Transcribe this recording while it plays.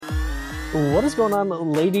What is going on,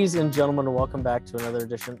 ladies and gentlemen? Welcome back to another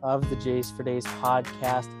edition of the Jays for Days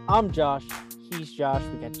podcast. I'm Josh. He's Josh.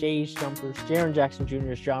 We got Jays Jumpers, Jaron Jackson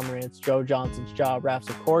Jr.'s, John Morant's, Joe Johnson's, Joe Raps,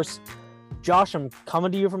 of course. Josh, I'm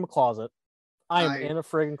coming to you from a closet. I am in a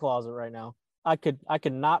friggin' closet right now. I could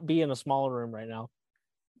not be in a smaller room right now.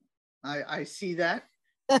 I see that.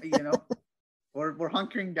 We're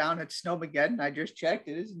hunkering down at Snowmageddon. I just checked.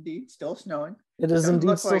 It is indeed still snowing. It is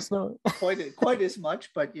indeed still snowing. quite as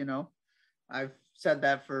much, but I've said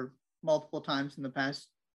that for multiple times in the past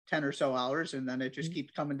 10 or so hours, and then it just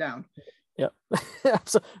keeps coming down. Yep.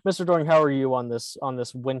 So, Mr. Doring, how are you on this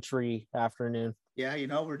wintry afternoon? Yeah,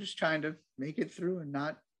 we're just trying to make it through and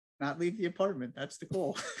not leave the apartment. That's the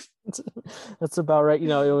goal. That's about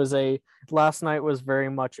right. Last night was very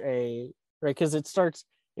much because it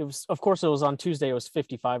was on Tuesday. It was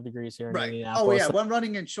 55 degrees here in Indianapolis. Oh yeah, when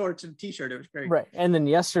running in shorts and t-shirt, it was great. Right, and then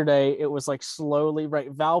yesterday it was like slowly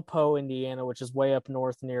Valpo, Indiana, which is way up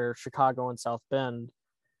north near Chicago and South Bend.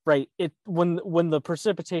 Right, when the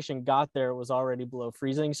precipitation got there, it was already below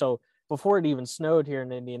freezing. So before it even snowed here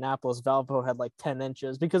in Indianapolis, Valpo had like 10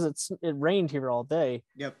 inches because it rained here all day.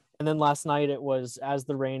 Yep. And then last night it was, as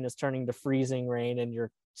the rain is turning to freezing rain and your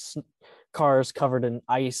car is covered in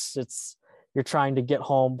ice, you're trying to get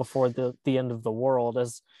home before the end of the world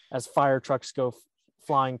as fire trucks go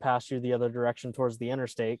flying past you the other direction towards the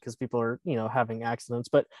interstate because people are, having accidents.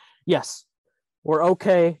 But yes, we're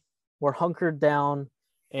okay. We're hunkered down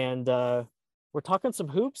and we're talking some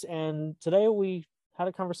hoops. And today we had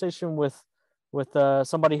a conversation with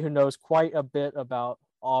somebody who knows quite a bit about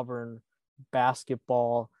Auburn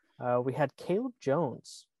basketball. We had Caleb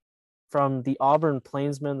Jones from the Auburn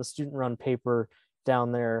Plainsman, the student-run paper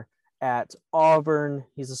down there at Auburn.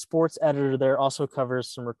 He's a sports editor there, also covers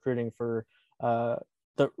some recruiting for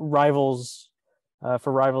the Rivals,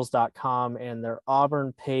 for Rivals.com and their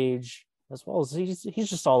Auburn page, as well as he's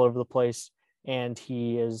just all over the place, and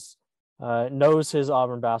he knows his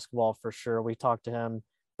Auburn basketball for sure. We talked to him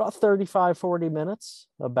about 35-40 minutes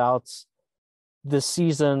about the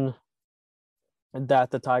season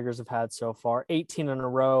that the Tigers have had so far, 18 in a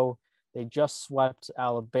row. They just swept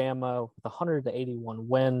Alabama with a 181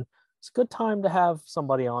 win. It's a good time to have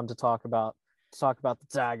somebody on to talk about the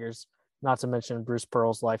Tigers, not to mention Bruce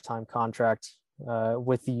Pearl's lifetime contract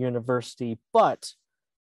with the university, but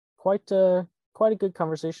quite a good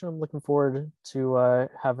conversation. I'm looking forward to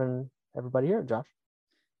having everybody here, Josh.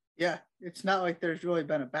 Yeah, it's not like there's really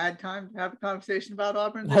been a bad time to have a conversation about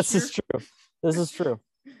Auburn this year. This is true.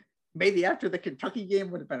 Maybe after the Kentucky game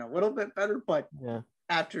would have been a little bit better, but yeah,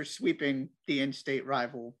 after sweeping the in-state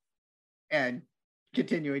rival and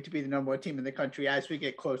continuing to be the number one team in the country as we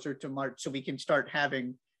get closer to March, so we can start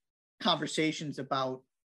having conversations about,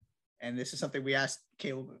 and this is something we asked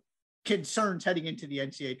Caleb, concerns heading into the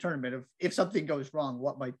NCAA tournament of if something goes wrong,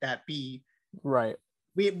 what might that be? Right.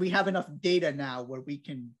 We have enough data now where we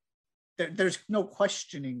can, there's no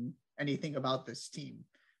questioning anything about this team.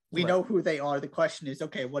 We know who they are. The question is,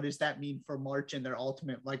 okay, what does that mean for March and their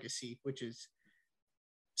ultimate legacy, which is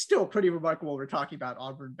still pretty remarkable. We're talking about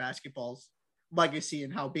Auburn basketball's legacy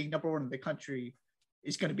and how being number one in the country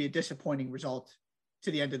is going to be a disappointing result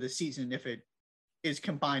to the end of the season if it is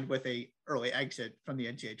combined with a early exit from the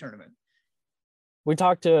NCAA tournament. We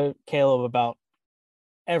talked to Caleb about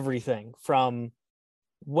everything from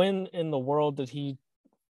when in the world did he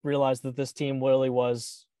realize that this team really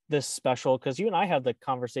was this special, because you and I had the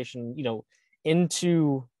conversation,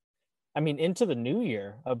 into the new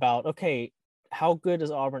year about, okay, how good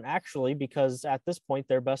is Auburn actually? Because at this point,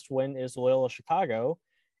 their best win is Loyola Chicago,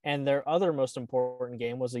 and their other most important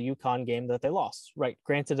game was a UConn game that they lost, right?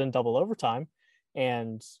 Granted in double overtime,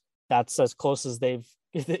 and that's as close as they've,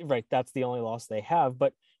 right? That's the only loss they have.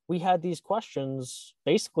 But we had these questions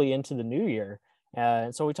basically into the new year.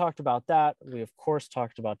 And so we talked about that. We, of course,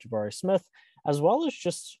 talked about Jabari Smith, as well as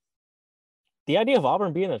just the idea of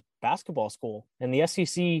Auburn being a basketball school and the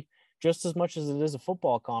SEC, just as much as it is a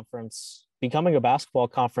football conference, becoming a basketball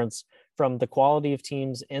conference, from the quality of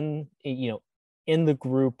teams in the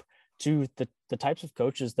group to the types of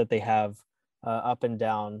coaches that they have up and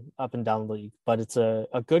down the league. But it's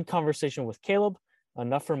a good conversation with Caleb.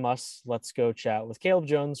 Enough from us. Let's go chat with Caleb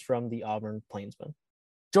Jones from the Auburn Plainsman.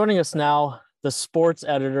 Joining us now, the sports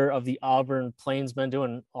editor of the Auburn Plainsman,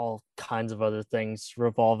 doing all kinds of other things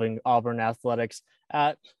revolving Auburn athletics,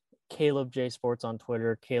 at Caleb J Sports on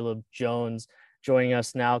Twitter. Caleb Jones joining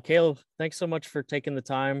us now. Caleb, thanks so much for taking the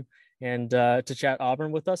time and to chat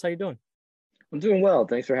Auburn with us. How you doing? I'm doing well.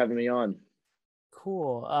 Thanks for having me on.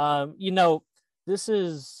 Cool.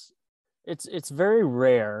 It's very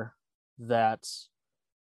rare that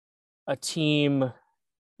a team,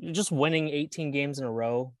 just winning 18 games in a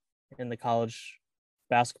row in the college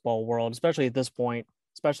basketball world, especially at this point,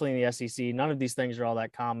 especially in the SEC. None of these things are all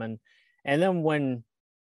that common. And then when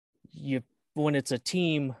it's a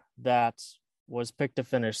team that was picked to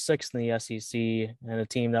finish sixth in the SEC and a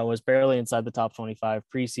team that was barely inside the top 25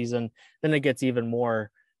 preseason, then it gets even more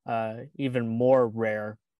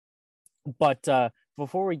rare. But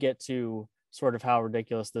before we get to sort of how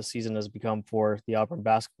ridiculous this season has become for the Auburn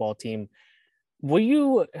basketball team,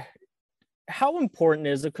 how important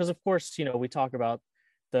is it? Because of course, we talk about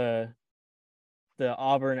the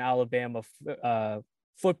Auburn Alabama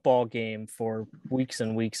football game for weeks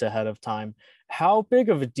and weeks ahead of time. How big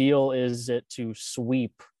of a deal is it to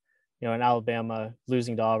sweep, in Alabama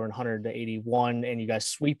losing to Auburn 100-81, and you guys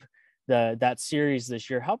sweep that series this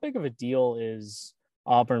year? How big of a deal is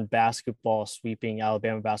Auburn basketball sweeping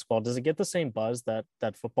Alabama basketball? Does it get the same buzz that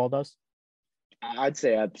football does? I'd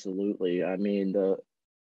say absolutely. I mean, the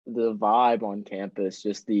vibe on campus,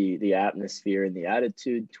 just the atmosphere and the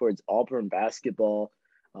attitude towards Auburn basketball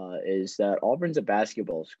is that Auburn's a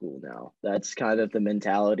basketball school now. That's kind of the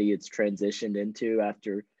mentality it's transitioned into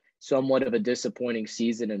after somewhat of a disappointing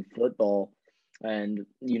season in football. And,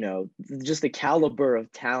 just the caliber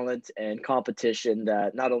of talent and competition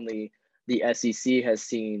that not only the SEC has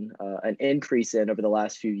seen an increase in over the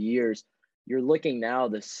last few years. You're looking now,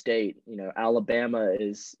 the state, Alabama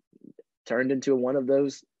is turned into one of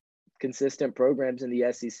those consistent programs in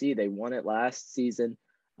the SEC. They won it last season.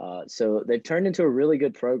 So they've turned into a really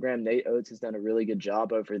good program. Nate Oates has done a really good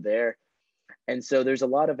job over there. And so there's a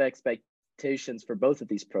lot of expectations for both of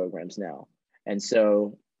these programs now. And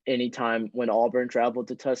so anytime when Auburn traveled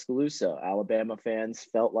to Tuscaloosa, Alabama fans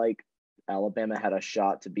felt like Alabama had a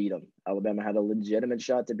shot to beat them. Alabama had a legitimate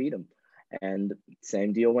shot to beat them. And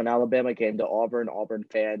same deal when Alabama came to Auburn.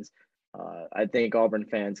 I think Auburn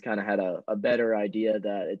fans kind of had a better idea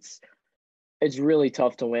that it's really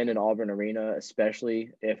tough to win in Auburn Arena,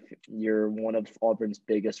 especially if you're one of Auburn's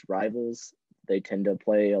biggest rivals. They tend to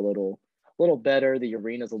play a little better. The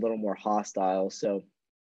arena's a little more hostile. So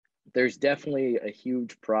there's definitely a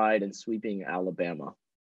huge pride in sweeping Alabama.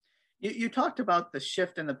 You talked about the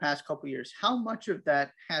shift in the past couple of years. How much of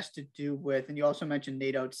that has to do with, and you also mentioned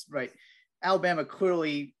Nate Oates, right? Alabama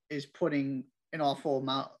clearly is putting an awful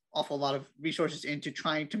lot of resources into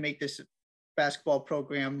trying to make this basketball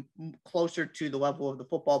program closer to the level of the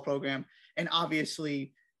football program. And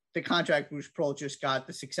obviously the contract Bruce Pearl just got,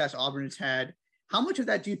 the success Auburn has had. How much of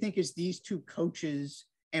that do you think is these two coaches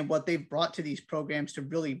and what they've brought to these programs to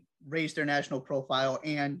really raise their national profile?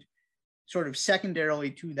 And sort of secondarily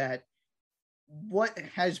to that, what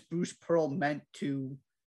has Bruce Pearl meant to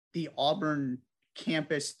the Auburn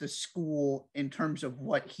campus, the school, in terms of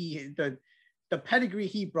what the pedigree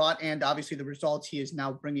he brought and obviously the results he is now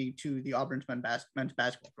bringing to the Auburn's men's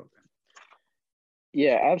basketball program?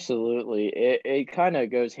 Yeah, absolutely. It kind of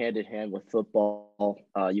goes hand in hand with football.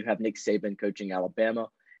 You have Nick Saban coaching Alabama,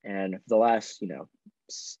 and the last,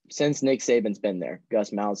 since Nick Saban's been there,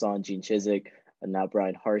 Gus Malzahn, Gene Chizik, and now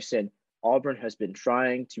Brian Harsin, Auburn has been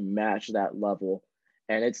trying to match that level,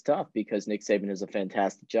 and it's tough because Nick Saban does a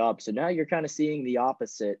fantastic job. So now you're kind of seeing the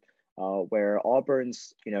opposite, where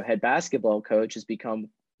Auburn's head basketball coach has become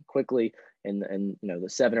quickly in the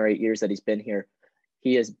 7 or 8 years that he's been here,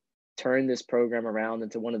 he has turned this program around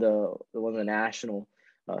into one of the national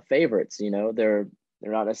favorites. They're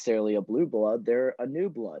not necessarily a blue blood, they're a new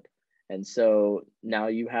blood, and so now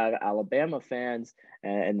you have Alabama fans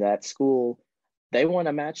and that school. They want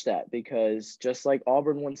to match that because just like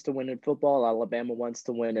Auburn wants to win in football, Alabama wants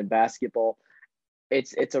to win in basketball.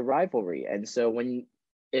 It's a rivalry. And so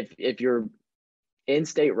if your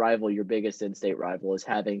in-state rival, your biggest in-state rival is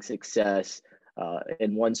having success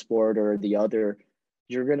in one sport or the other,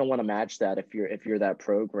 you're going to want to match that if you're that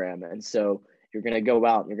program. And so you're going to go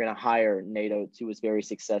out and you're going to hire Nate Oates, who was very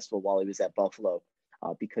successful while he was at Buffalo.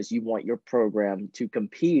 Because you want your program to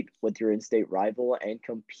compete with your in-state rival and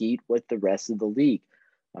compete with the rest of the league.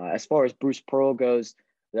 As far as Bruce Pearl goes,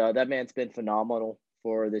 that man's been phenomenal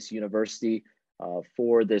for this university,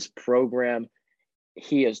 for this program.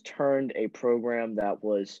 He has turned a program that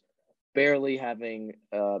was barely having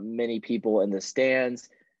many people in the stands.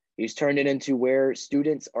 He's turned it into where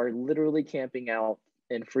students are literally camping out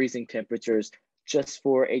in freezing temperatures just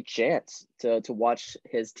for a chance to watch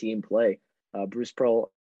his team play. Bruce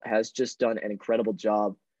Pearl has just done an incredible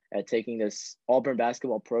job at taking this Auburn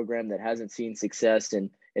basketball program that hasn't seen success in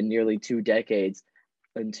nearly 2 decades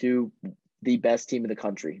into the best team in the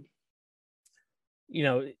country.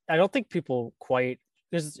 I don't think people quite,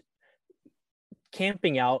 because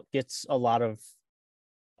camping out gets a lot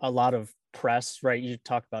of press, right? You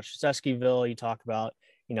talk about Sheseskyville, you talk about,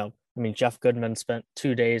 Jeff Goodman spent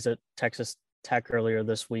 2 days at Texas Tech earlier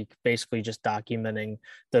this week, basically just documenting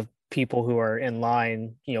the people who are in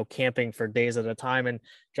line, camping for days at a time. And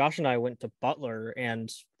Josh and I went to Butler,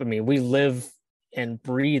 and we live and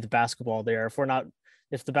breathe basketball there.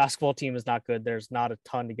 If the basketball team is not good, there's not a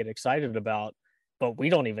ton to get excited about, but we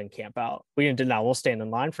don't even camp out. We'll stand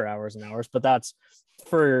in line for hours and hours, but that's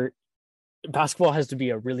for basketball has to be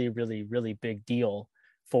a really, really, really big deal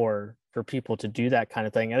for people to do that kind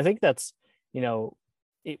of thing. And I think that's,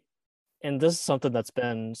 and this is something that's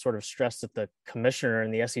been sort of stressed at the commissioner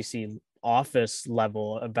and the SEC office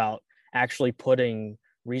level about actually putting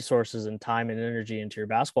resources and time and energy into your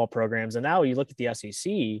basketball programs. And now you look at the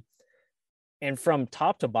SEC, and from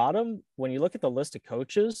top to bottom, when you look at the list of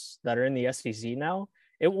coaches that are in the SEC now,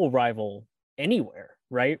 it will rival anywhere,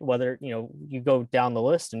 right? Whether, you go down the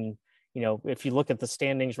list and, if you look at the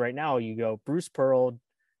standings right now, you go Bruce Pearl,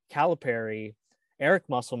 Calipari, Eric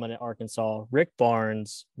Musselman at Arkansas, Rick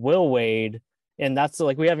Barnes, Will Wade. And that's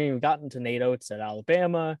we haven't even gotten to Nate Oates at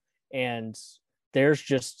Alabama. And there's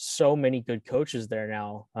just so many good coaches there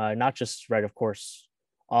now. Not just, right, of course,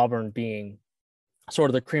 Auburn being sort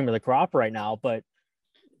of the cream of the crop right now, but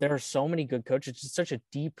there are so many good coaches. It's such a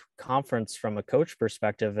deep conference from a coach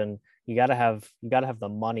perspective. And you got to have the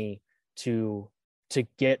money to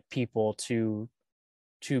get people to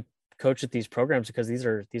coach at these programs, because these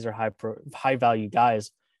are high value guys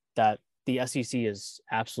that the SEC is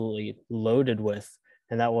absolutely loaded with.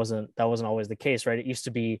 And that wasn't always the case, right? It used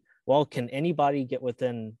to be, well, can anybody get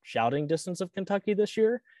within shouting distance of Kentucky this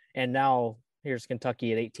year? And now here's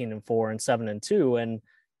Kentucky at 18-4 and 7-2. And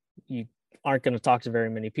you aren't going to talk to very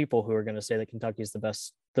many people who are going to say that Kentucky is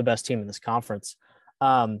the best team in this conference.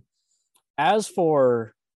 As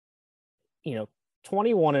for,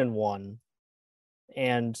 21-1,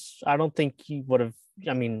 and I don't think you would have,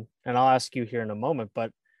 and I'll ask you here in a moment,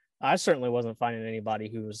 but I certainly wasn't finding anybody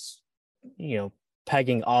who was,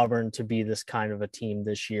 pegging Auburn to be this kind of a team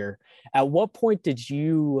this year. At what point did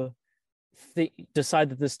you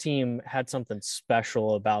decide that this team had something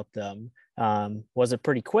special about them? Was it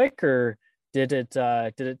pretty quick, or did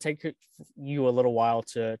it take you a little while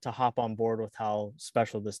to hop on board with how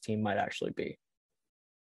special this team might actually be?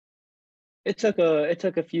 It took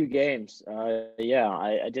a few games. I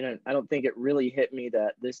don't think it really hit me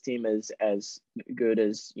that this team is as good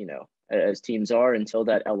as as teams are until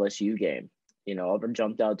that LSU game. Auburn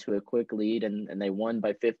jumped out to a quick lead and they won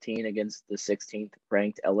by 15 against the 16th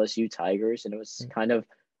ranked LSU Tigers, and it was kind of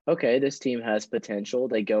okay. This team has potential.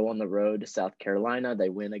 They go on the road to South Carolina, they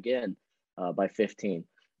win again by 15.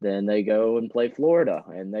 Then they go and play Florida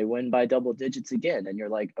and they win by double digits again. And you're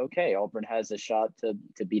like, okay, Auburn has a shot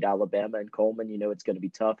to beat Alabama and Coleman. It's going to be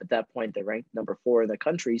tough. At that point, they're ranked number 4 in the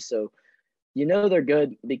country. So, they're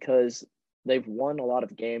good because they've won a lot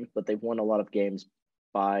of games, but they've won a lot of games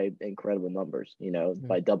by incredible numbers,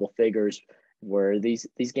 by double figures, where these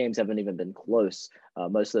games haven't even been close.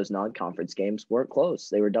 Most of those non-conference games weren't close.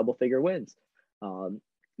 They were double figure wins.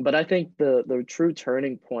 But I think the true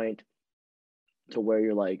turning point to where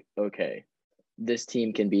you're like, okay, this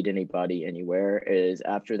team can beat anybody anywhere is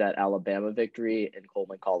after that Alabama victory in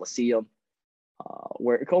Coleman Coliseum,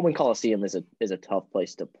 where Coleman Coliseum is a tough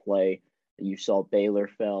place to play. You saw Baylor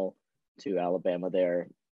fell to Alabama there,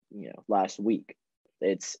 last week.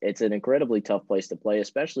 It's an incredibly tough place to play,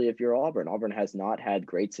 especially if you're Auburn. Auburn has not had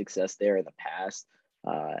great success there in the past.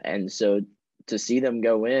 And so to see them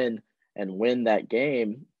go in and win that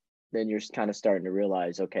game, then you're kind of starting to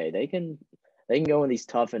realize, okay, they can go in these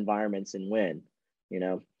tough environments and win,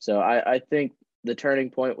 So I think the turning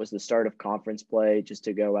point was the start of conference play, just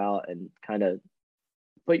to go out and kind of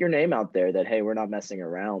put your name out there that, hey, we're not messing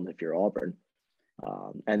around if you're Auburn.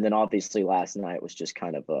 And then obviously last night was just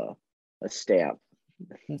kind of a stamp.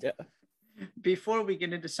 Yeah. Before we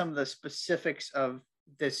get into some of the specifics of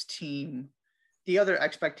this team, the other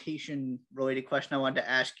expectation related question I wanted to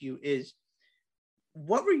ask you is,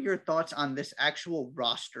 what were your thoughts on this actual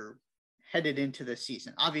roster headed into the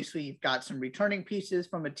season? Obviously, you've got some returning pieces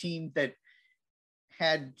from a team that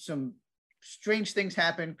had some strange things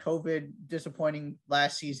happen, COVID, disappointing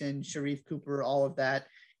last season, Sharif Cooper, all of that,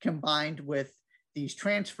 combined with these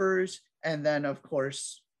transfers. And then, of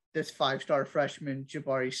course, this 5-star freshman,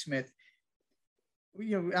 Jabari Smith.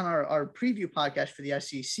 On our preview podcast for the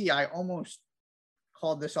SEC, I almost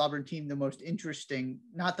called this Auburn team the most interesting.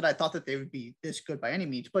 Not that I thought that they would be this good by any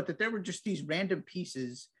means, but that there were just these random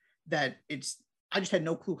pieces that I just had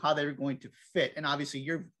no clue how they were going to fit. And obviously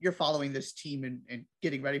you're following this team and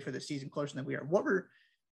getting ready for the season closer than we are.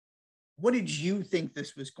 What did you think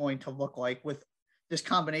this was going to look like with this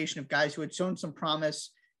combination of guys who had shown some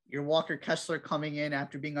promise Your Walker Kessler coming in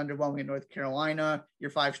after being underwhelming in North Carolina,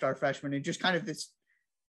 your 5-star freshman, and just kind of this,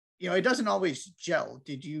 it doesn't always gel.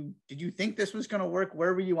 Did you think this was going to work?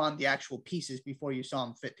 Where were you on the actual pieces before you saw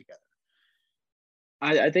them fit together?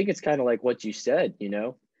 I think it's kind of like what you said,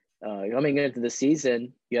 coming into the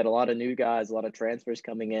season, you had a lot of new guys, a lot of transfers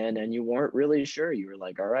coming in, and you weren't really sure. You were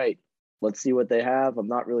like, all right, let's see what they have. I'm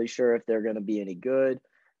not really sure if they're going to be any good,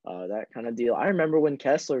 that kind of deal. I remember when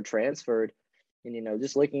Kessler transferred and,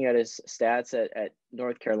 just looking at his stats at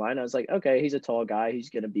North Carolina, I was like, okay, he's a tall guy. He's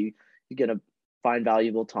going to find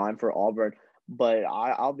valuable time for Auburn. But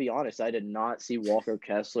I'll be honest, I did not see Walker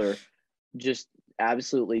Kessler just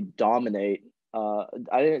absolutely dominate.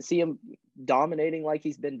 I didn't see him dominating like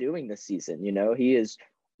he's been doing this season. He is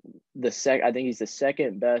I think he's the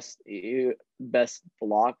second best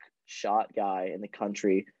block shot guy in the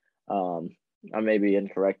country. I may be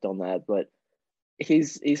incorrect on that, but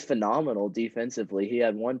he's phenomenal defensively. He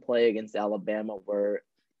had one play against Alabama where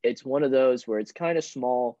it's one of those where it's kind of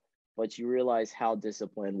small, but you realize how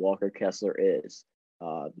disciplined Walker Kessler is.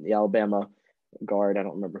 The Alabama guard, I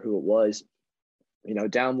don't remember who it was,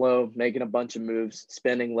 down low, making a bunch of moves,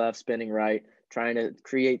 spinning left, spinning right, trying to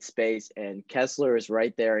create space. And Kessler is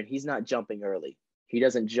right there, and he's not jumping early. He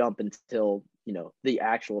doesn't jump until, the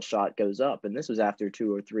actual shot goes up. And this was after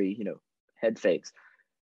 2 or 3, head fakes.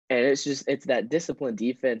 And it's that disciplined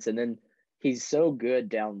defense. And then he's so good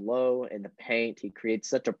down low in the paint. He creates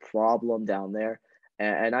such a problem down there.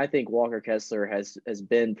 And I think Walker Kessler has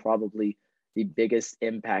been probably the biggest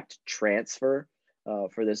impact transfer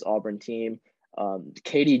for this Auburn team.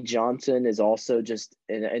 Katie Johnson is also just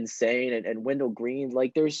insane, and Wendell Green.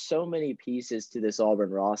 Like, there's so many pieces to this Auburn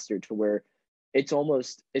roster to where it's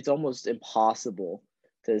almost impossible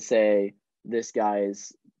to say this guy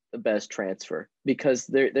is the best transfer, because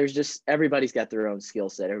there's just, everybody's got their own skill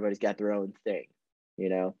set, everybody's got their own thing,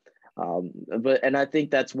 and I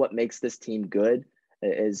think that's what makes this team good,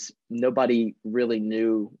 is nobody really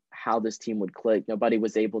knew how this team would click. Nobody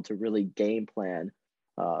was able to really game plan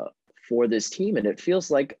for this team. And it feels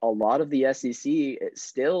like a lot of the SEC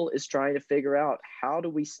still is trying to figure out, how do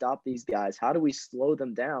we stop these guys? How do we slow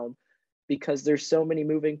them down? Because there's so many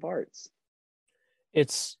moving parts.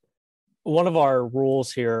 It's one of our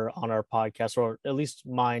rules here on our podcast, or at least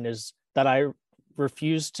mine, is that I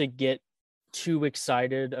refuse to get too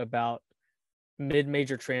excited about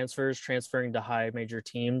mid-major transfers transferring to high major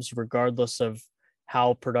teams, regardless of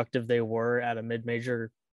how productive they were at a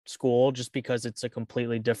mid-major school, just because it's a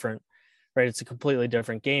completely different, right? It's a completely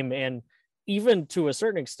different game. And even to a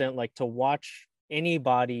certain extent, like, to watch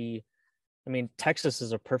anybody, I mean, Texas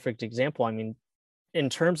is a perfect example. I mean, in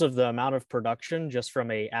terms of the amount of production, just from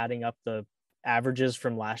adding up the averages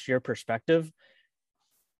from last year perspective,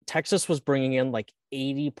 Texas was bringing in like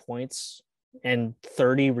 80 points and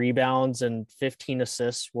 30 rebounds and 15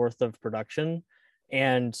 assists worth of production.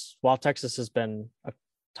 And while Texas has been a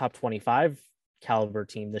top 25 caliber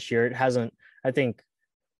team this year, it hasn't, I think,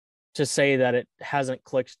 to say that it hasn't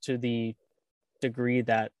clicked to the degree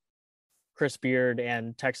that Chris Beard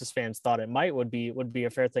and Texas fans thought it might would be a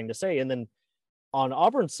fair thing to say. And then on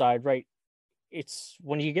Auburn's side, right, it's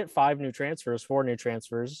when you get 4 new transfers,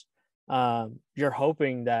 you're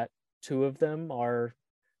hoping that 2 of them are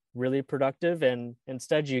really productive, and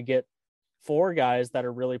instead you get 4 guys that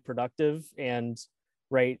are really productive. And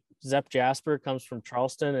right, Zep Jasper comes from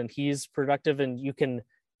Charleston, and he's productive, and you can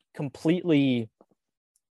completely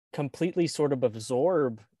sort of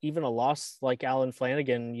absorb even a loss like Alan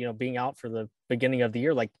Flanagan, being out for the beginning of the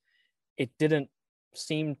year. Like, it didn't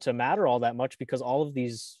seem to matter all that much, because all of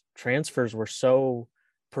these transfers were so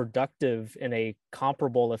productive in a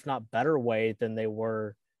comparable, if not better way than they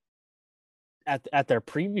were at their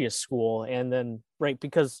previous school. And then, right,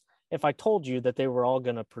 because if I told you that they were all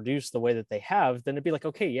going to produce the way that they have, then it'd be like,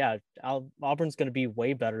 okay, yeah, Auburn's going to be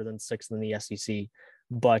way better than 6th in the SEC.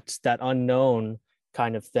 But that unknown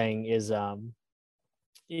kind of thing is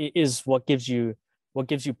what gives you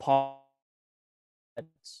pause.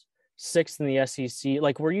 6th in the SEC.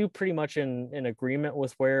 Like, were you pretty much in agreement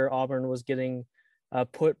with where Auburn was getting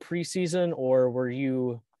put preseason, or were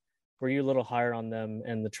you a little higher on them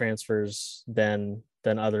and the transfers than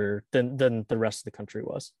the rest of the country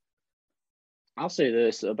was? I'll say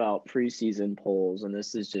this about preseason polls, and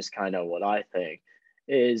this is just kind of what I think,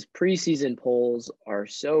 is preseason polls are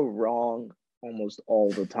so wrong almost all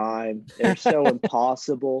the time. They're so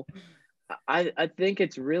impossible. I think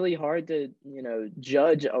it's really hard to,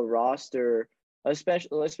 judge a roster,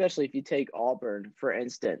 especially if you take Auburn, for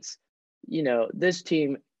instance. This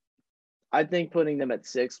team, I think putting them at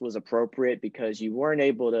 6 was appropriate, because you weren't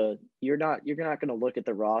able to, you're not going to look at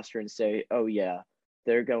the roster and say, oh yeah,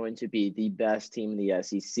 they're going to be the best team in the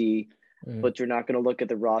SEC, but you're not going to look at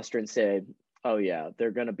the roster and say, oh yeah,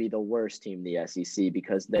 they're going to be the worst team in the SEC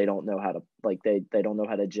because they don't know how to they don't know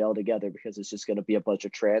how to gel together, because it's just going to be a bunch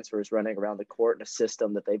of transfers running around the court in a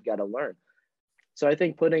system that they've got to learn. So I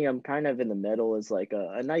think putting them kind of in the middle is like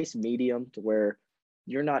a nice medium to where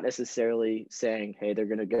you're not necessarily saying, hey, they're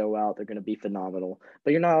going to go out, they're going to be phenomenal,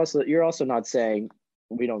 but you're also not saying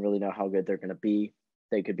we don't really know how good they're going to be.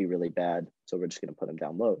 They could be really bad, so we're just going to put them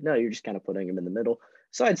down low. No, you're just kind of putting them in the middle.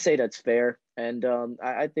 So I'd say that's fair, and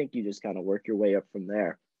I think you just kind of work your way up from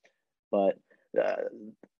there. But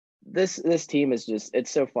this team is just,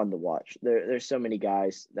 it's so fun to watch. There's so many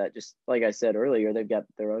guys that, just like I said earlier, they've got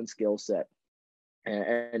their own skill set,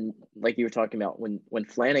 and like you were talking about when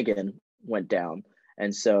Flanagan went down,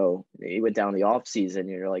 and so he went down the off season,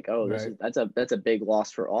 you're like, oh, that's a big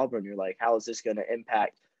loss for Auburn. You're like, how is this going to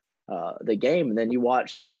impact the game? And then you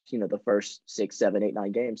watch, the first 6, 7, 8,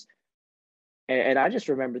 9 games. And I just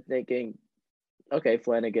remember thinking, okay,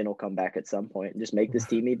 Flanagan will come back at some point and just make this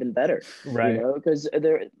team even better. Right. Because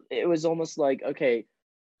it was almost like, okay,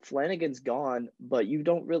 Flanagan's gone, but you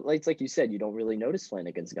don't really, it's like you said, you don't really notice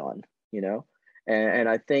Flanagan's gone, and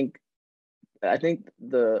I think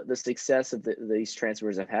the success of these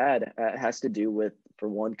transfers have had has to do with, for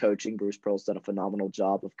one, coaching. Bruce Pearl's done a phenomenal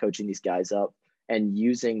job of coaching these guys up and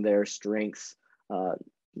using their strengths,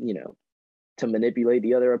 to manipulate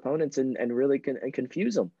the other opponents and really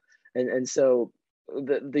confuse them. And so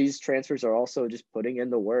these transfers are also just putting in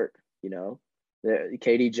the work,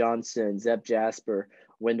 Katie Johnson, Zep Jasper,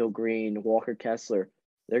 Wendell Green, Walker Kessler.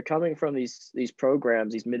 They're coming from these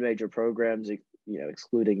programs, these mid-major programs,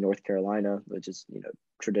 excluding North Carolina, which is,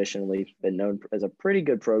 traditionally been known as a pretty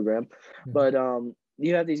good program. Mm-hmm. But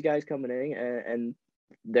you have these guys coming in and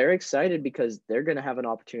they're excited because they're going to have an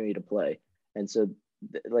opportunity to play. And so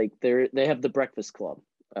they have the breakfast club.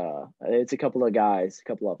 It's a couple of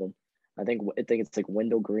them. I think it's like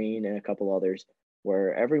Wendell Green and a couple others,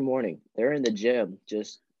 where every morning they're in the gym,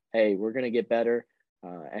 just, hey, we're going to get better.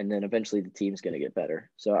 And then eventually the team's going to get better.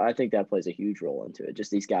 So I think that plays a huge role into it.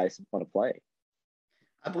 Just these guys want to play.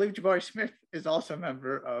 I believe Jabari Smith is also a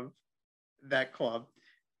member of that club.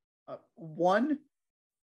 What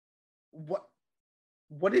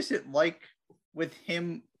is it like with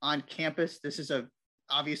him on campus? This is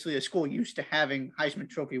obviously a school used to having Heisman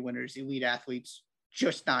Trophy winners, elite athletes,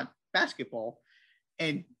 just not basketball.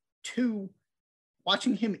 And 2,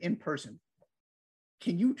 watching him in person,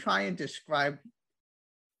 can you try and describe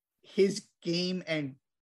his game and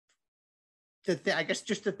I guess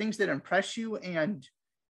just the things that impress you, and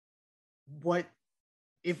what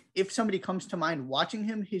if somebody comes to mind watching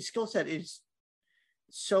him, his skill set is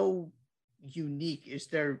so unique. Is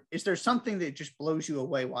there something that just blows you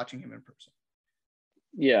away watching him in person?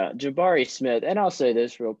 Yeah, Jabari Smith, and I'll say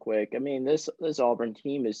this real quick. I mean, this Auburn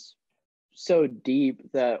team is so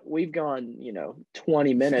deep that we've gone,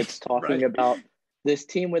 20 minutes talking about this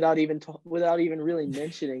team without even really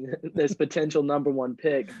mentioning this potential number 1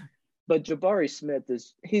 pick. But Jabari Smith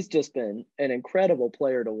he's just been an incredible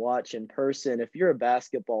player to watch in person. If you're a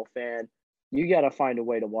basketball fan, you got to find a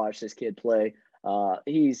way to watch this kid play.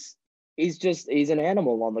 He's an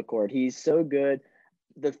animal on the court. He's so good.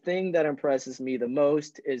 The thing that impresses me the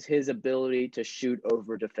most is his ability to shoot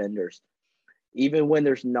over defenders. Even when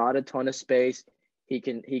there's not a ton of space, you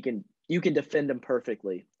can defend him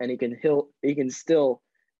perfectly, and he can still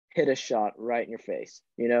hit a shot right in your face.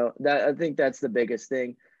 I think that's the biggest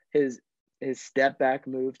thing. His step back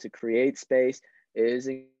move to create space is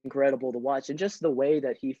incredible to watch, and just the way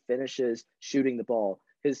that he finishes shooting the ball,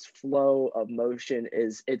 his flow of motion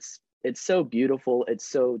it's so beautiful.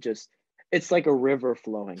 It's like a river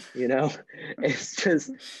flowing, it's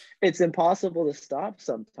impossible to stop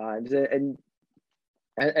sometimes. And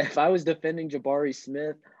if I was defending Jabari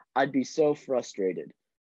Smith, I'd be so frustrated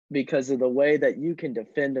because of the way that you can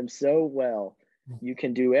defend him so well. You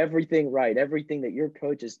can do everything right, everything that your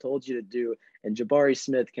coach has told you to do, and Jabari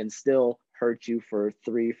Smith can still hurt you for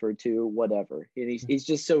 3, for 2, whatever. And he's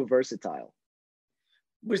just so versatile.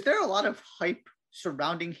 Was there a lot of hype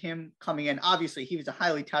surrounding him coming in? Obviously, he was a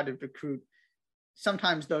highly touted recruit.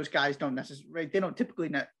 Sometimes those guys don't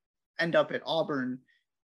typically end up at Auburn.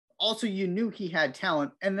 Also, you knew he had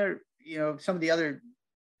talent, and one of the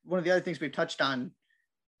other things we've touched on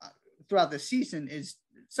throughout the season is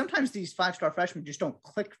sometimes these 5-star freshmen just don't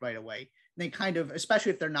click right away. They kind of,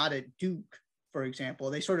 especially if they're not at Duke, for example,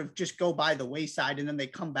 they sort of just go by the wayside, and then they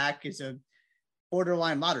come back as a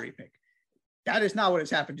borderline lottery pick. That is not what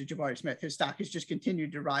has happened to Jabari Smith. His stock has just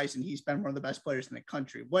continued to rise, and he's been one of the best players in the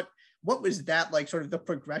country. What was that like, sort of the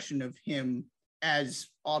progression of him as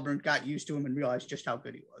Auburn got used to him and realized just how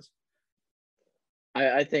good he was?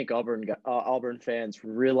 I think Auburn fans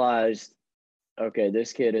realized, okay,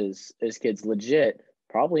 this kid's legit.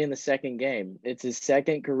 Probably in the second game, it's his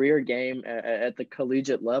second career game at the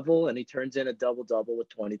collegiate level, and he turns in a double with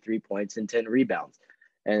 23 points and 10 rebounds,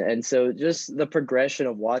 and so just the progression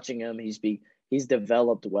of watching him, he's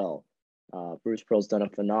developed well. Bruce Pearl's done a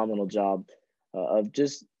phenomenal job of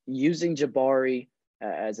just using Jabari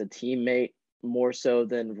as a teammate more so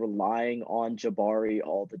than relying on Jabari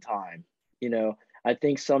all the time. I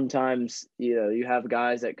think sometimes, you have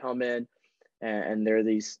guys that come in and they're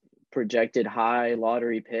these projected high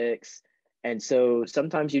lottery picks. And so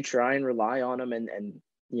sometimes you try and rely on them and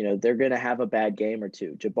they're going to have a bad game or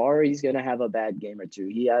two. Jabari's going to have a bad game or two.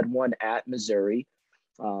 He had one at Missouri.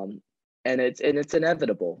 And it's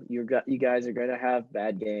inevitable. You guys are going to have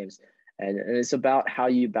bad games. And it's about how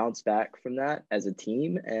you bounce back from that as a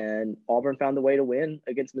team. And Auburn found a way to win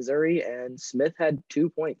against Missouri, and Smith had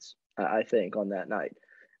 2 points, I think, on that night.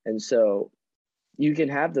 And so you can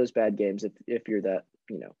have those bad games if you're that,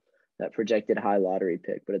 that projected high lottery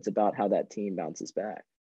pick, but it's about how that team bounces back.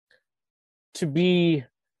 To be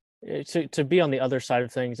on the other side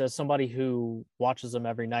of things, as somebody who watches him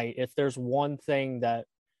every night, if there's one thing that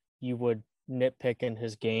you would nitpick in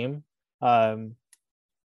his game,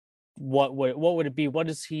 what would it be? What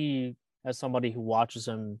is he, as somebody who watches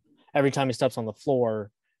him every time he steps on the floor,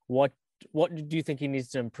 what do you think he needs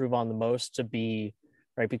to improve on the most to be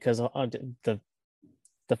right? Because the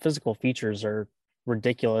physical features are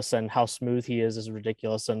ridiculous, and how smooth he is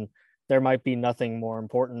ridiculous, and there might be nothing more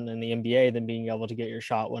important in the NBA than being able to get your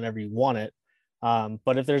shot whenever you want it.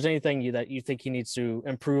 But if there's anything that you think he needs to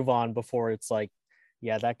improve on before it's like,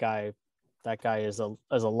 yeah, that guy is a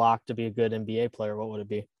lock to be a good NBA player, what would it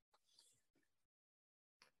be?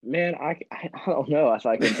 Man, I don't know if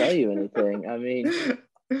I can tell you anything. I mean,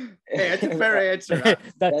 hey, that's a fair answer.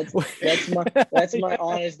 That's my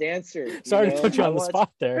honest answer. Sorry to put you on the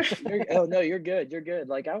spot there. You're good. You're good.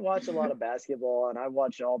 Like, I watch a lot of basketball, and I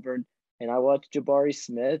watch Auburn, and I watch Jabari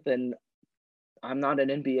Smith, and I'm not an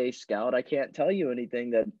NBA scout. I can't tell you anything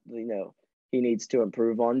that he needs to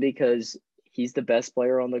improve on, because he's the best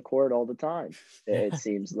player on the court all the time. It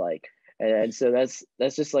seems like, and so that's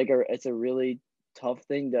just like it's a really tough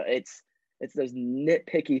thing to it's those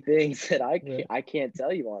nitpicky things that I can't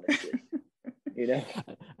tell you, honestly.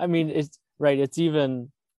 I mean, it's right. It's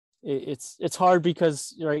even it's hard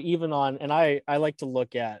because even on, and I like to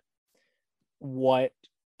look at what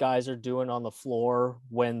guys are doing on the floor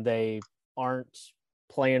when they aren't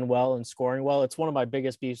playing well and scoring well. It's one of my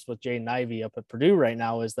biggest beefs with Jaden Ivey up at Purdue right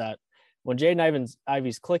now, is that when Jaden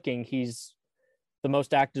Ivey's clicking, he's the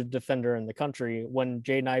most active defender in the country. When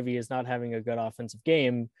Jaden Ivey is not having a good offensive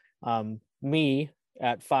game, me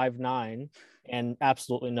at 5'9" and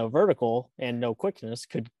absolutely no vertical and no quickness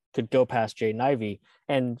could go past Jaden Ivey.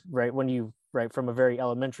 And from a very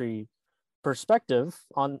elementary perspective,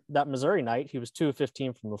 on that Missouri night, he was 2 of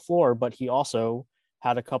 15 from the floor, but he also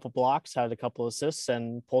had a couple blocks, had a couple assists,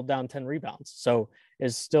 and pulled down 10 rebounds. So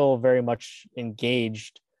is still very much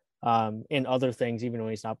engaged in other things, even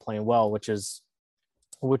when he's not playing well, which is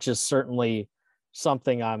certainly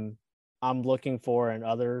something I'm looking for in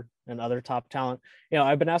other top talent.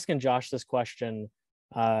 I've been asking Josh this question.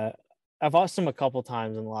 I've asked him a couple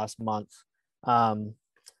times in the last month. But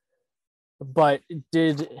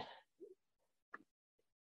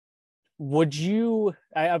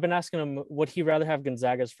I've been asking him, would he rather have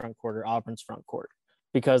Gonzaga's front court or Auburn's front court?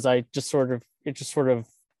 Because I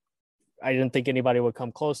didn't think anybody would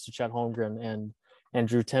come close to Chet Holmgren and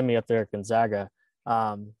Drew Timme up there at Gonzaga.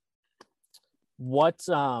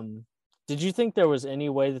 Did you think there was any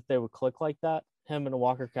way that they would click like that, him and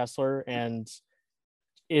Walker Kessler? And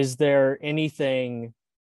is there anything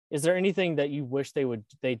that you wish they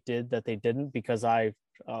did that they didn't? Because I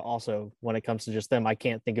also, when it comes to just them, I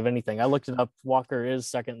can't think of anything. I looked it up. Walker is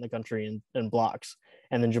second in the country in blocks,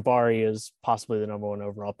 and then Jabari is possibly the number 1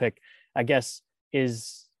 overall pick. I guess,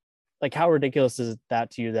 is like, how ridiculous is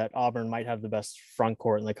that to you that Auburn might have the best front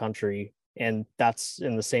court in the country, and that's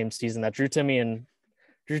in the same season that Drew Timme and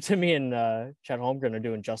Chet Holmgren are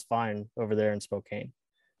doing just fine over there in Spokane?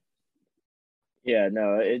 Yeah,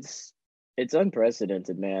 no, it's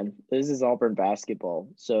unprecedented, man. This is Auburn basketball.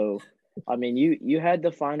 So, I mean, you had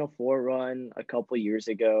the Final Four run a couple years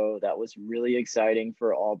ago. That was really exciting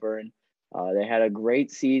for Auburn. They had a great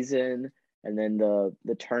season, and then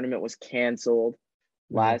the tournament was canceled.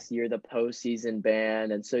 Last year, the postseason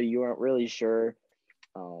ban, and so you weren't really sure,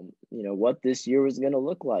 what this year was going to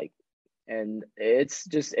look like. And it's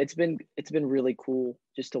been really cool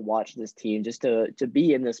just to watch this team, just to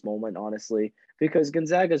be in this moment. Honestly, because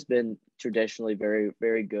Gonzaga's been traditionally very,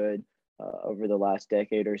 very good over the last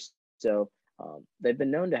decade or so. They've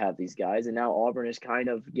been known to have these guys, and now Auburn is kind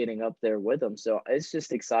of getting up there with them. So it's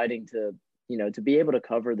just exciting to, to be able to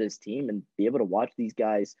cover this team and be able to watch these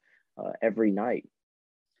guys every night.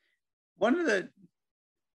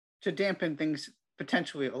 To dampen things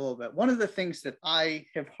potentially a little bit, one of the things that I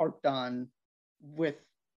have harped on with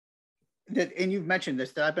that, and you've mentioned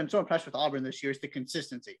this, that I've been so impressed with Auburn this year, is the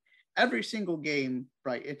consistency. Every single game,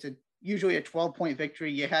 right? It's usually a 12-point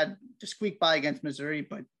victory. You had to squeak by against Missouri,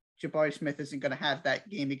 but Jabari Smith isn't going to have that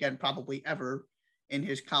game again, probably ever in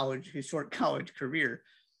his short college career.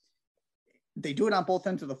 They do it on both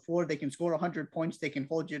ends of the floor. They can score 100 points. They can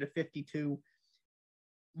hold you to 52.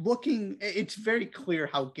 It's very clear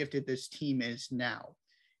how gifted this team is now.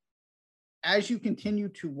 As you continue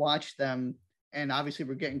to watch them, and obviously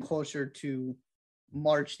we're getting closer to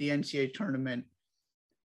March, the NCAA tournament,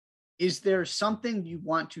 is there something you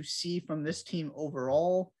want to see from this team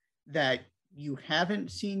overall that you haven't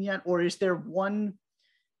seen yet? Or is there when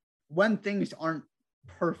things aren't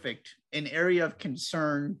perfect, an area of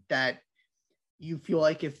concern that you feel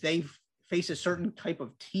like if they face a certain type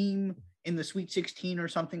of team in the Sweet 16 or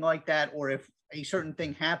something like that, or if a certain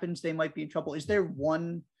thing happens, they might be in trouble? Is there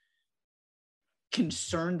one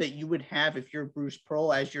concern that you would have if you're Bruce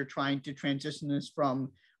Pearl as you're trying to transition this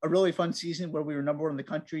from a really fun season where we were number one in the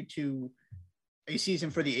country to a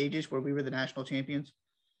season for the ages where we were the national champions?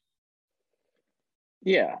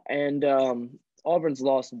 Yeah, and Auburn's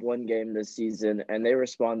lost one game this season, and they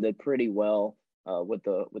responded pretty well with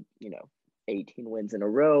 18 wins in a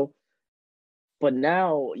row. But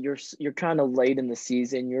now you're kind of late in the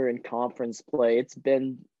season. You're in conference play. It's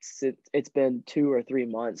been 2 or 3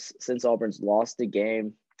 months since Auburn's lost a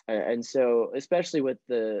game, and so especially with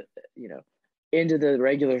the into the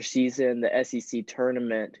regular season, the SEC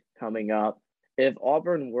tournament coming up, if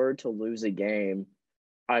Auburn were to lose a game,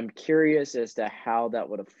 I'm curious as to how that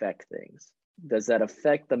would affect things. Does that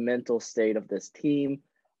affect the mental state of this team?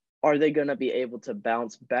 Are they going to be able to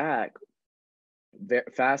bounce back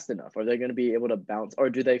fast enough? Are they going to be able to bounce, or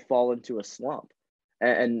do they fall into a slump?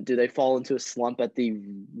 And do they fall into a slump at the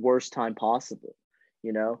worst time possible?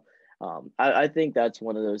 I think that's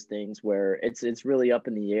one of those things where it's really up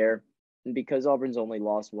in the air. And because Auburn's only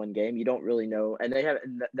lost one game, you don't really know. And they have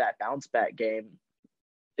that bounce back game.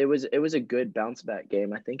 It was a good bounce back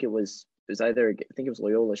game. I think it was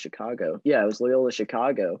Loyola Chicago. Yeah, it was Loyola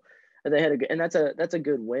Chicago, and they had that's a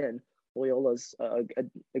good win. Loyola's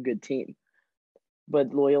a good team,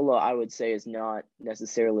 but Loyola, I would say, is not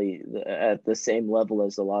necessarily at the same level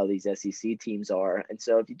as a lot of these SEC teams are. And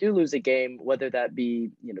so if you do lose a game, whether that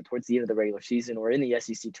be towards the end of the regular season or in the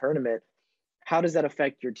SEC tournament, how does that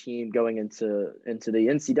affect your team going into the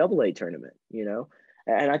NCAA tournament?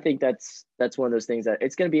 And I think that's one of those things that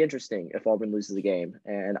it's going to be interesting if Auburn loses the game.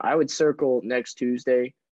 And I would circle next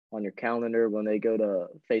Tuesday on your calendar when they go to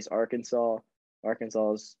face Arkansas.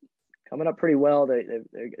 Arkansas is coming up pretty well.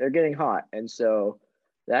 They're getting hot, and so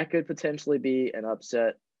that could potentially be an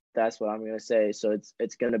upset. That's what I'm going to say. So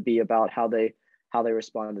it's going to be about how they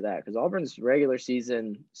respond to that, because Auburn's regular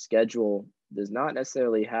season schedule does not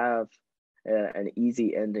necessarily have an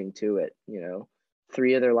easy ending to it.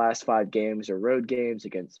 3 of their last 5 games are road games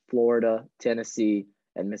against Florida, Tennessee,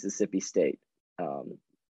 and Mississippi State.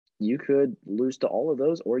 You could lose to all of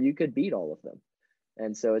those, or you could beat all of them.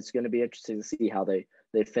 And so it's going to be interesting to see how they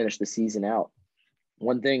finish the season out.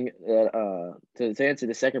 One thing that, to answer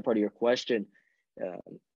the second part of your question,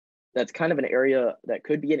 that's kind of an area that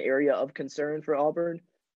could be an area of concern for Auburn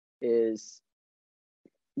is,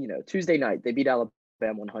 Tuesday night, they beat Alabama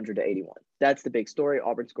 100-81. That's the big story.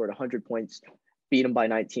 Auburn scored 100 points, beat them by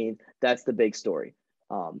 19. That's the big story.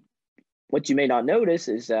 What you may not notice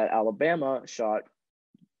is that Alabama shot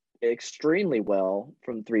extremely well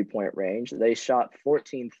from 3-point range. They shot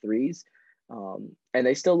 14 threes, and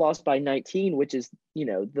they still lost by 19, which is,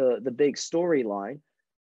 the big storyline.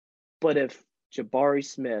 But if Jabari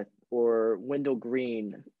Smith or Wendell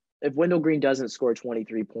Green, if Wendell Green doesn't score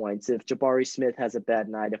 23 points, if Jabari Smith has a bad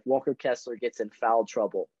night, if Walker Kessler gets in foul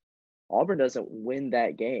trouble, Auburn doesn't win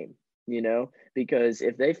that game, because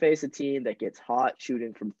if they face a team that gets hot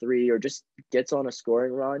shooting from 3 or just gets on a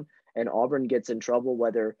scoring run and Auburn gets in trouble,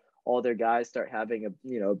 whether all their guys start having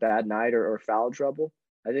a bad night or foul trouble,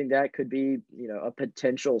 I think that could be, a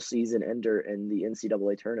potential season ender in the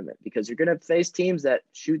NCAA tournament, because you're going to face teams that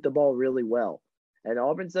shoot the ball really well. And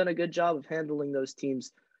Auburn's done a good job of handling those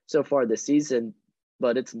teams so far this season,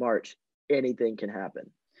 but it's March. Anything can happen.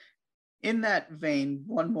 In that vein,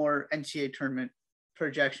 one more NCAA tournament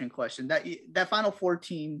projection question. That Final Four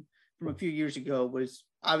team from a few years ago was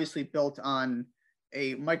obviously built on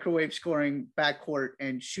a microwave scoring backcourt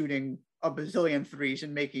and shooting a bazillion threes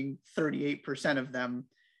and making 38% of them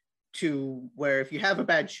to where if you have a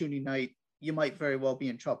bad shooting night, you might very well be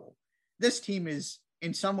in trouble. This team is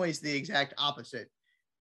in some ways the exact opposite.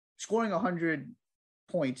 Scoring 100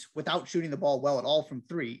 points without shooting the ball well at all from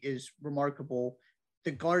three is remarkable.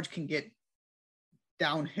 The guards can get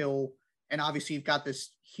downhill, and obviously you've got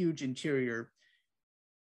this huge interior.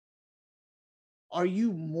 Are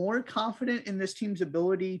you more confident in this team's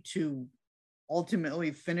ability to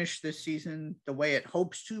ultimately finish this season the way it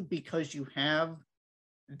hopes to because you have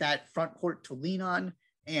that front court to lean on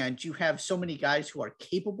and you have so many guys who are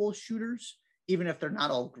capable shooters, even if they're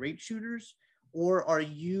not all great shooters? Or are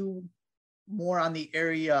you more on the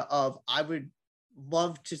area of, I would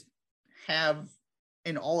love to have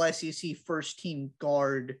an all SEC first team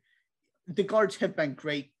guard? The guards have been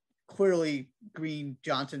great. Clearly, Green,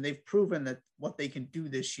 Johnson, they've proven that what they can do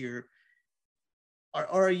this year. Or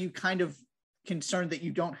are you kind of concerned that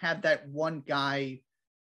you don't have that one guy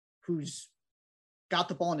who's got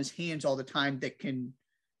the ball in his hands all the time that can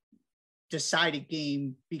decide a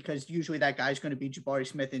game, because usually that guy's going to be Jabari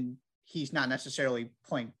Smith and he's not necessarily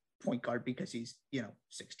playing point guard because he's,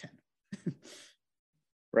 6'10".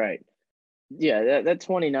 Right. Yeah, that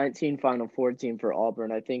 2019 Final Four team for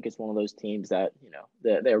Auburn, I think, is one of those teams that,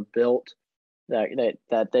 that they're built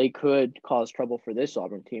that they could cause trouble for this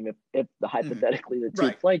Auburn team if hypothetically the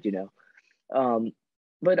two played,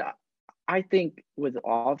 But I think with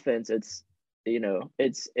offense, it's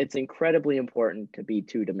incredibly important to be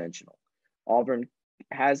two-dimensional. Auburn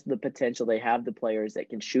has the potential. They have the players that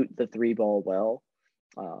can shoot the three ball well.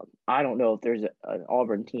 I don't know if there's an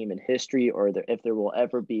Auburn team in history or if there will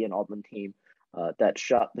ever be an Auburn team that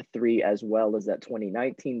shot the three as well as that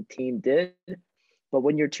 2019 team did. But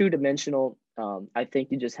when you're two-dimensional, I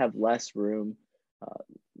think you just have less room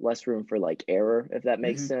for like error, if that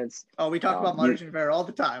makes sense. Oh, we talk about margin of error all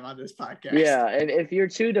the time on this podcast. Yeah, and if you're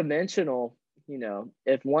two-dimensional,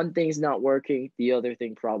 if one thing's not working, the other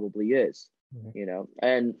thing probably is.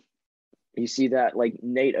 And you see that like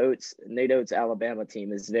Nate Oates' Alabama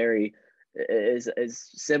team is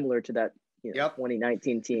similar to that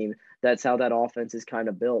 2019 team. That's how that offense is kind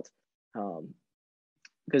of built.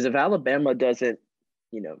 Because if Alabama doesn't,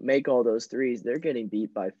 make all those threes, they're getting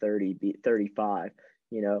beat by 30, 35,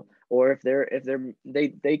 or if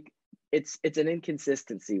it's an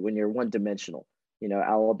inconsistency when you're one dimensional.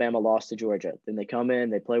 Alabama lost to Georgia. Then they come in,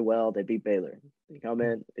 they play well, they beat Baylor. They come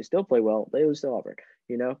in, they still play well, they lose to Auburn.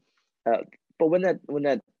 But when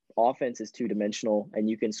that offense is two-dimensional and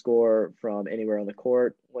you can score from anywhere on the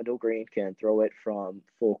court, Wendell Green can throw it from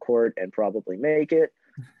full court and probably make it.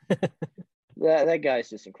 That guy's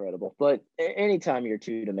just incredible. But anytime you're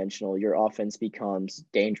two-dimensional, your offense becomes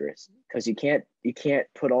dangerous because you can't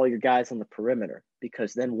put all your guys on the perimeter,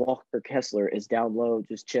 because then Walker Kessler is down low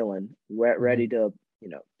just chilling, ready to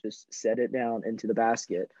just set it down into the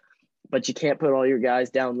basket. But you can't put all your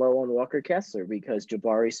guys down low on Walker Kessler because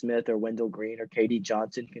Jabari Smith or Wendell Green or KD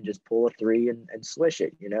Johnson can just pull a three and swish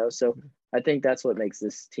it, So I think that's what makes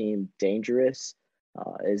this team dangerous,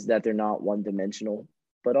 is that they're not one-dimensional,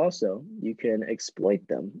 but also you can exploit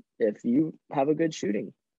them if you have a good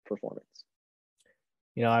shooting performance.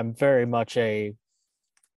 I'm very much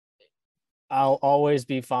I'll always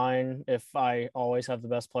be fine if I always have the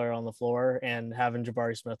best player on the floor, and having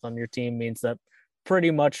Jabari Smith on your team means that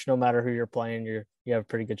pretty much no matter who you're playing, you have a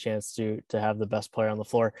pretty good chance to have the best player on the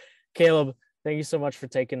floor. Caleb, thank you so much for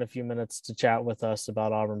taking a few minutes to chat with us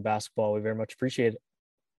about Auburn basketball. We very much appreciate it.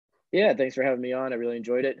 Yeah, thanks for having me on. I really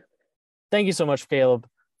enjoyed it. Thank you so much, Caleb,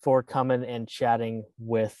 for coming and chatting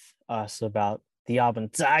with us about the Auburn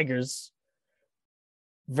Tigers.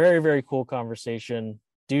 Very, very cool conversation.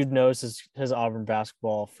 Dude knows his Auburn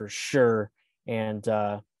basketball for sure, and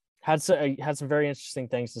had some very interesting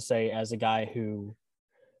things to say as a guy who,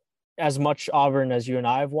 as much Auburn as you and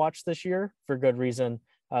I have watched this year, for good reason,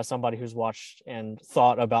 somebody who's watched and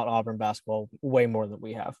thought about Auburn basketball way more than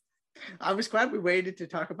we have. I was glad we waited to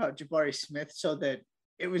talk about Jabari Smith so that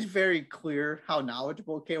it was very clear how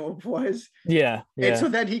knowledgeable Caleb was. Yeah. And so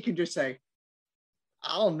then he can just say,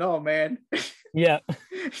 I don't know, man. Yeah.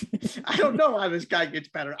 I don't know how this guy gets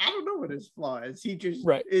better. I don't know what his flaw is. He just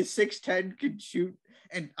is 6'10", can shoot.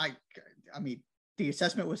 And I mean, the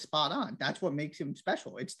assessment was spot on. That's what makes him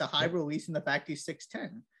special. It's the high release and the fact he's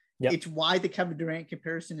 6'10". Yep. It's why the Kevin Durant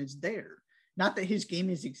comparison is there. Not that his game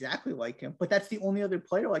is exactly like him, but that's the only other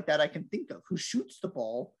player like that I can think of who shoots the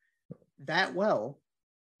ball that well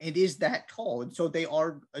and is that tall. And so they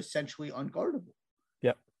are essentially unguardable.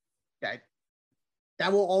 Yep.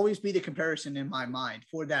 that will always be the comparison in my mind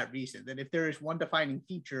for that reason, that if there is one defining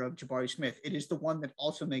feature of Jabari Smith, it is the one that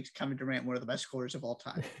also makes Kevin Durant one of the best scorers of all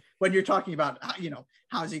time. When you're talking about,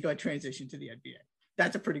 how is he going to transition to the NBA?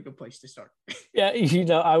 That's a pretty good place to start. Yeah,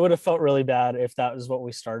 I would have felt really bad if that was what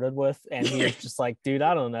we started with, and he was just like, dude,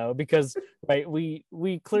 I don't know, because right, we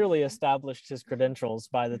clearly established his credentials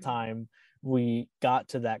by the time we got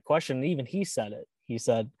to that question. And even he said it. He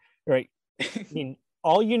said, right, I mean,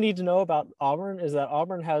 all you need to know about Auburn is that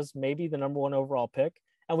Auburn has maybe the number 1 overall pick,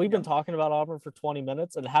 and we've been talking about Auburn for 20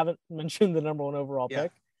 minutes and haven't mentioned the number 1 overall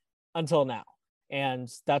pick until now,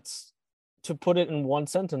 and that's, to put it in one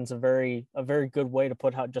sentence, a very good way to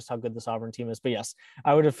put how good this Auburn team is. But yes,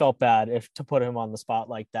 I would have felt bad if to put him on the spot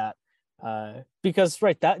like that, because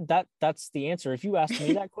right, that's the answer. If you asked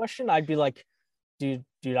me that question, I'd be like, dude,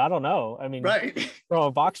 I don't know. I mean, right. From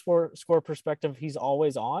a box score perspective, he's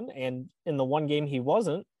always on, and in the one game he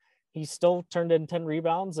wasn't, he still turned in 10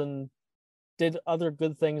 rebounds and did other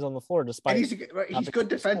good things on the floor. Despite he's good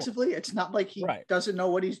defensively. It's not like he doesn't know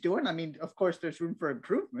what he's doing. I mean, of course, there's room for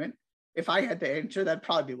improvement. If I had to answer, that'd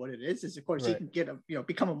probably be what it is. Of course he can get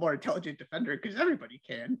become a more intelligent defender, because everybody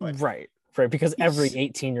can. But right, because every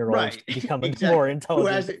 18-year-old can become a more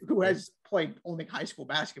intelligent who has played only high school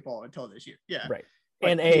basketball until this year. Yeah, right, but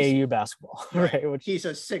and AAU basketball. Right, which he's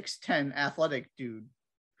a 6'10" athletic dude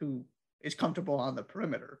who is comfortable on the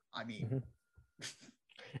perimeter. I mean,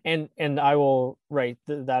 and I will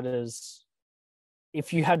that is,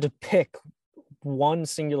 if you had to pick one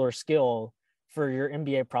singular skill for your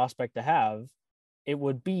NBA prospect to have, it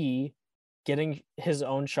would be getting his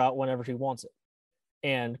own shot whenever he wants it.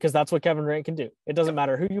 And because that's what Kevin Durant can do. It doesn't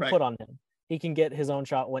matter who you put on him. He can get his own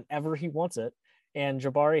shot whenever he wants it. And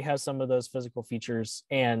Jabari has some of those physical features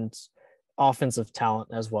and offensive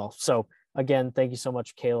talent as well. So again, thank you so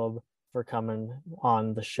much, Caleb, for coming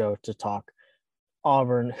on the show to talk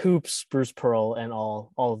Auburn hoops, Bruce Pearl, and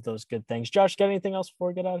all of those good things. Josh, got anything else before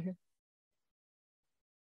we get out of here?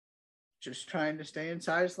 Just trying to stay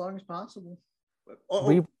inside as long as possible.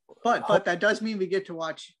 But that does mean we get to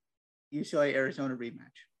watch UCLA Arizona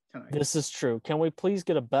rematch tonight. This is true. Can we please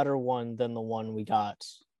get a better one than the one we got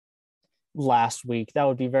last week? That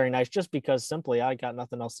would be very nice, just because simply I got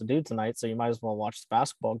nothing else to do tonight, so you might as well watch the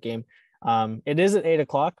basketball game. It is at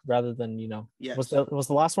 8:00 rather than yes. was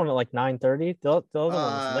the last one at like 9:30? The other one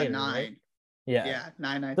was later, 9. right? Yeah,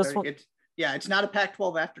 9:30. It's not a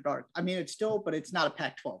Pac-12 after dark. I mean, it's still, but it's not a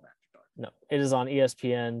Pac-12 after dark. No, it is on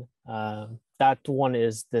ESPN. That one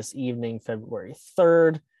is this evening, February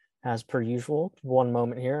 3rd, as per usual. One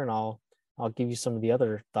moment here, and I'll give you some of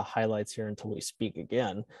the highlights here until we speak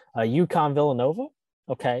again. UConn Villanova.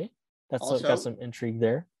 Okay, that's also got some intrigue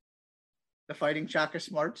there. The Fighting Shaka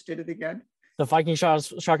Smarts did it again. The Viking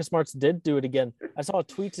Shaka Smarts did do it again. I saw a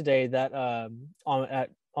tweet today that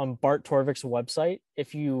on Bart Torvik's website,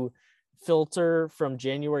 if you filter from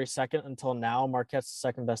January 2nd until now, Marquette's the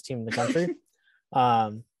second best team in the country.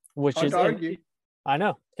 Which hard is to argue. I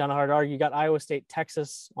know, kind of hard to argue. You got Iowa State,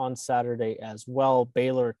 Texas on Saturday as well.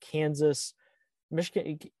 Baylor, Kansas,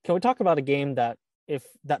 Michigan. Can we talk about a game that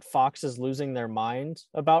Fox is losing their mind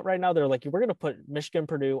about right now? They're like, we're going to put Michigan,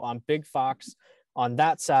 Purdue on Big Fox on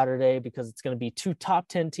that Saturday because it's going to be 2 top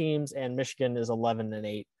 10 teams, and Michigan is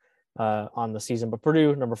 11-8 on the season, but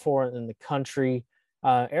Purdue number 4 in the country.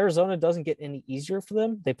 Arizona doesn't get any easier for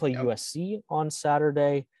them. They play USC on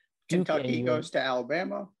Saturday. Kentucky goes to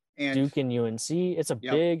Alabama. And Duke and UNC. It's a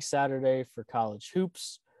big Saturday for college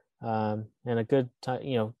hoops, and a good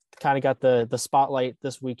time. Kind of got the spotlight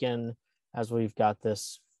this weekend as we've got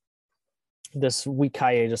this week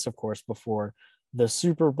hiatus, of course, before the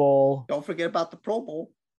Super Bowl. Don't forget about the Pro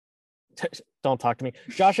Bowl. Don't talk to me.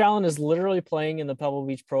 Josh Allen is literally playing in the Pebble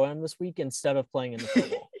Beach Pro-Am this week instead of playing in the Pro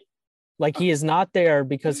Bowl. Like, he is not there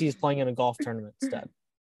because he's playing in a golf tournament instead.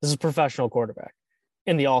 This is a professional quarterback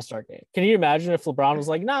in the All-Star game. Can you imagine if LeBron was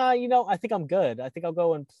like, nah, I think I'm good. I think I'll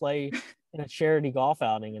go and play in a charity golf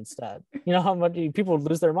outing instead. You know how much people would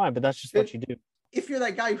lose their mind, but that's just what you do. If you're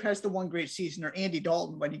that guy who has the one great season, or Andy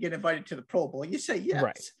Dalton, when you get invited to the Pro Bowl, you say yes.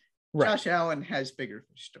 Right. Josh Allen has bigger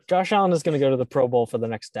fish to fry. Josh Allen is going to go to the Pro Bowl for the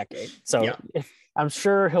next decade. So I'm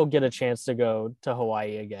sure he'll get a chance to go to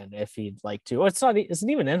Hawaii again if he'd like to. It's not. Is it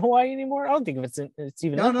even in Hawaii anymore? I don't think it's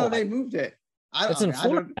even. No, in Hawaii. They moved it. It's in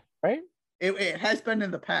Florida, right? It has been in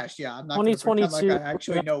the past. Yeah, I'm not 2022. Like I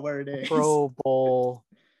actually know where it is. Pro Bowl.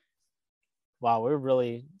 Wow, we're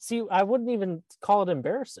really I wouldn't even call it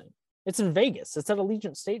embarrassing. It's in Vegas. It's at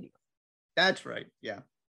Allegiant Stadium. That's right. Yeah.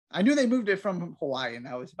 I knew they moved it from Hawaii, and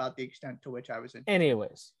that was about the extent to which I was in.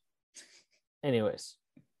 Anyways,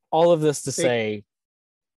 all of this to say,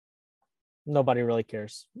 Nobody really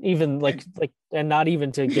cares. Even like and not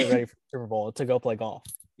even to get ready for the Super Bowl, to go play golf.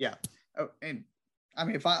 Yeah. Oh, and I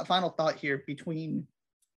mean, final thought here between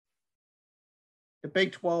the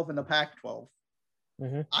Big 12 and the Pac-12.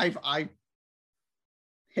 Mm-hmm. I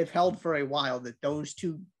have held for a while that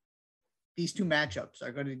these two matchups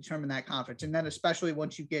are going to determine that conference. And then especially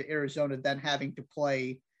once you get Arizona then having to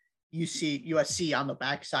play USC on the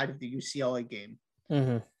backside of the UCLA game.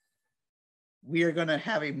 Mm-hmm. We are going to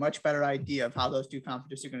have a much better idea of how those two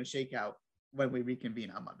conferences are going to shake out when we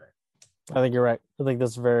reconvene on Monday. I think you're right. I think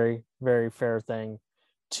that's a very, very fair thing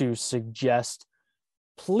to suggest.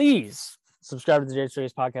 Please subscribe to the Jays for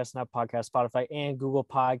Days podcast, and Podcast, Spotify, and Google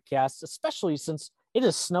Podcasts, especially since it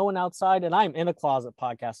is snowing outside and I'm in a closet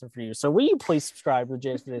podcasting for you. So will you please subscribe to the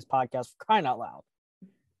Jays for Days podcast, for crying out loud?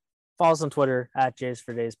 Follow us on Twitter at Jays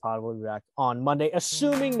for Days Pod. We'll be back on Monday,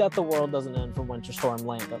 assuming that the world doesn't end from Winter Storm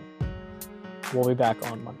Landon. We'll be back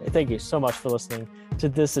on Monday. Thank you so much for listening to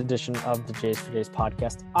this edition of the Jays for Days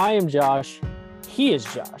podcast. I am Josh. He is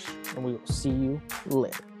Josh. And we will see you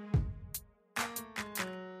later.